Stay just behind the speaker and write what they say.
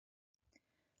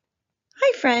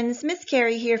friends, Miss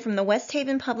Carrie here from the West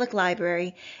Haven Public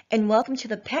Library, and welcome to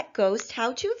the Pet Ghost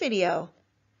How-To video.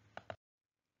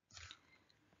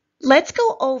 Let's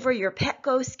go over your Pet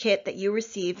Ghost kit that you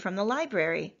received from the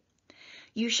library.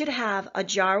 You should have a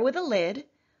jar with a lid,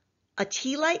 a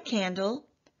tea light candle,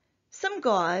 some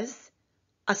gauze,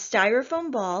 a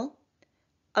styrofoam ball,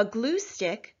 a glue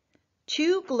stick,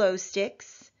 2 glow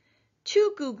sticks,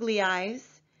 2 googly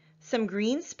eyes, some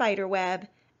green spider web,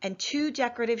 and 2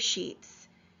 decorative sheets.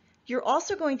 You're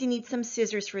also going to need some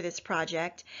scissors for this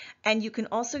project, and you can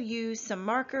also use some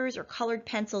markers or colored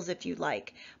pencils if you'd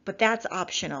like, but that's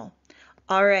optional.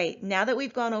 All right, now that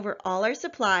we've gone over all our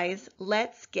supplies,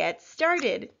 let's get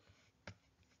started.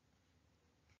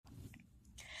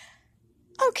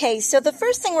 Okay, so the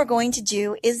first thing we're going to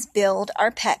do is build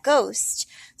our pet ghost.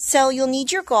 So you'll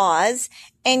need your gauze,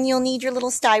 and you'll need your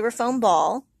little styrofoam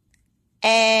ball,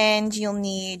 and you'll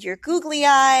need your googly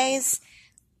eyes,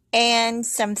 and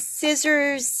some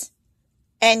scissors,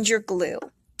 and your glue.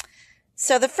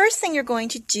 So the first thing you're going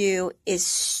to do is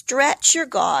stretch your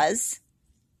gauze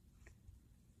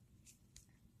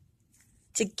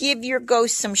to give your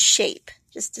ghost some shape,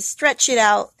 just to stretch it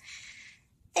out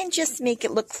and just make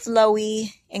it look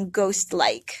flowy and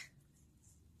ghost-like.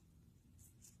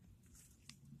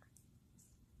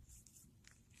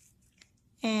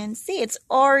 And see, it's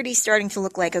already starting to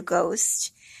look like a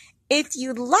ghost. If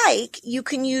you'd like, you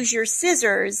can use your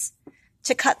scissors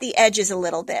to cut the edges a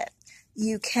little bit.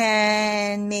 You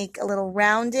can make a little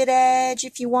rounded edge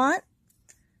if you want,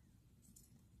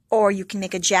 or you can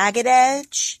make a jagged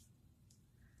edge,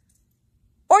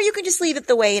 or you can just leave it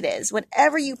the way it is,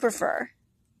 whatever you prefer.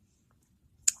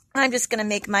 I'm just going to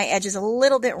make my edges a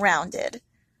little bit rounded.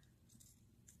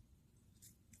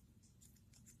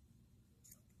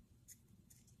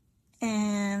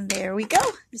 And there we go.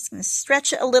 I'm just going to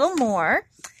stretch it a little more.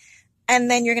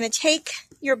 And then you're going to take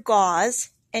your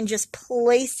gauze and just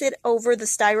place it over the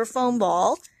styrofoam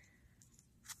ball.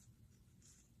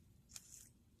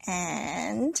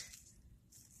 And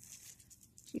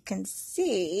you can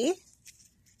see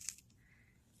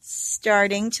it's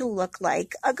starting to look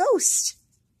like a ghost.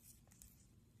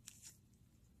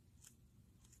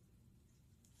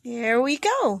 There we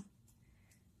go.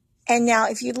 And now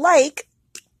if you'd like,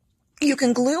 you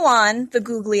can glue on the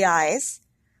googly eyes,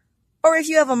 or if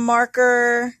you have a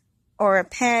marker or a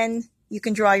pen, you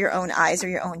can draw your own eyes or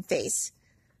your own face.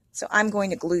 So I'm going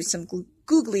to glue some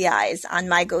googly eyes on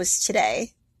my ghost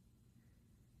today.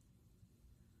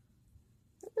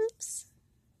 Oops.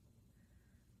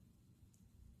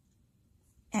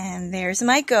 And there's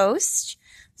my ghost.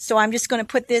 So I'm just going to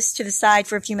put this to the side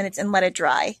for a few minutes and let it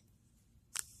dry.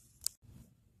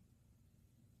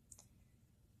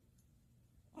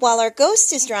 While our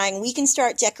ghost is drying, we can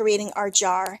start decorating our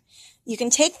jar. You can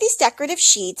take these decorative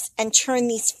sheets and turn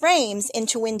these frames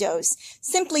into windows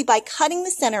simply by cutting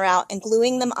the center out and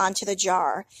gluing them onto the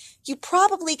jar. You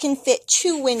probably can fit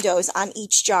 2 windows on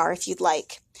each jar if you'd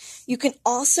like. You can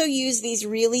also use these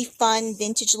really fun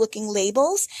vintage looking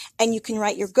labels, and you can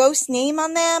write your ghost name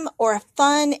on them or a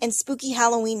fun and spooky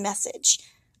Halloween message.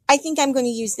 I think I'm going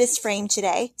to use this frame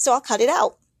today, so I'll cut it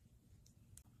out.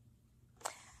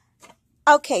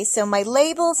 Okay, so my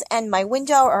labels and my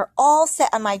window are all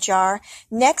set on my jar.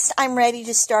 Next, I'm ready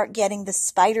to start getting the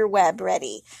spider web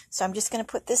ready. So I'm just going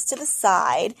to put this to the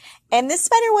side. And this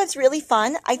spider web's really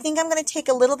fun. I think I'm going to take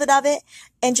a little bit of it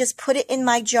and just put it in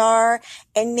my jar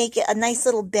and make it a nice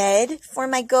little bed for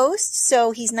my ghost so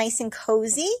he's nice and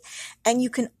cozy. And you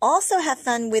can also have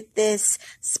fun with this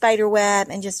spider web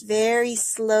and just very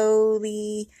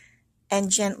slowly and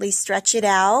gently stretch it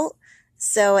out,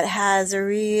 so it has a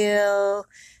real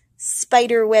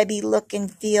spider webby look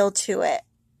and feel to it.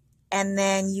 And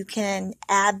then you can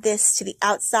add this to the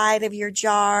outside of your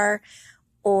jar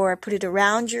or put it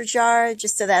around your jar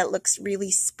just so that it looks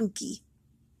really spooky.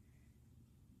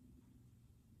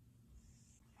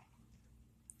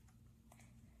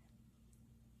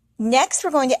 Next,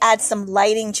 we're going to add some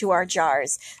lighting to our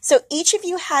jars. So each of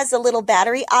you has a little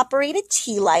battery-operated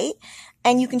tea light,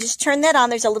 and you can just turn that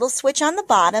on. There's a little switch on the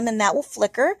bottom, and that will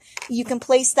flicker. You can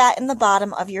place that in the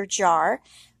bottom of your jar.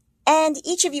 And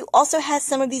each of you also has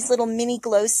some of these little mini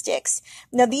glow sticks.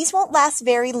 Now, these won't last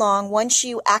very long. Once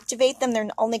you activate them, they're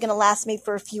only going to last maybe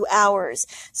for a few hours.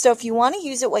 So if you want to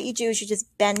use it, what you do is you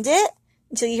just bend it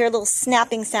until you hear a little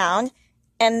snapping sound,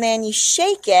 and then you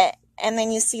shake it, and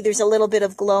then you see there's a little bit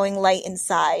of glowing light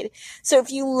inside. So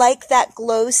if you like that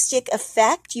glow stick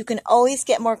effect, you can always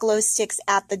get more glow sticks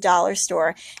at the dollar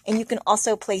store, and you can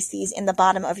also place these in the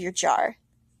bottom of your jar.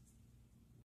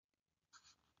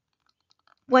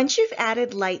 Once you've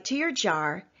added light to your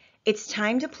jar, It's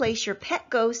time to place your pet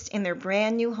ghost in their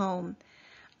brand new home.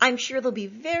 I'm sure they'll be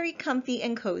very comfy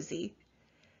and cozy.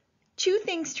 2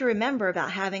 things to remember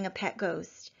about having a pet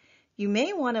ghost. You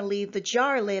may want to leave the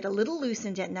jar lid a little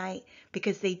loosened at night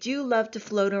because they do love to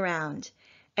float around.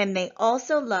 And they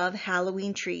also love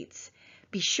Halloween treats.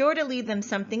 Be sure to leave them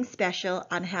something special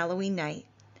on Halloween night.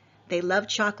 They love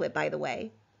chocolate, by the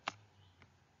way.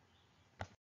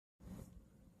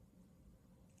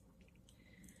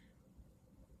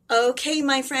 Okay,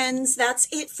 my friends, that's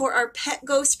it for our Pet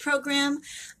Ghost program.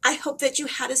 I hope that you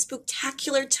had a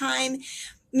spooktacular time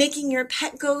making your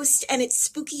pet ghost and its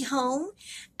spooky home.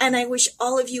 And I wish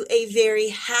all of you a very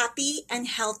happy and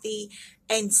healthy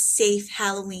and safe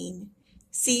Halloween.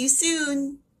 See you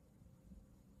soon.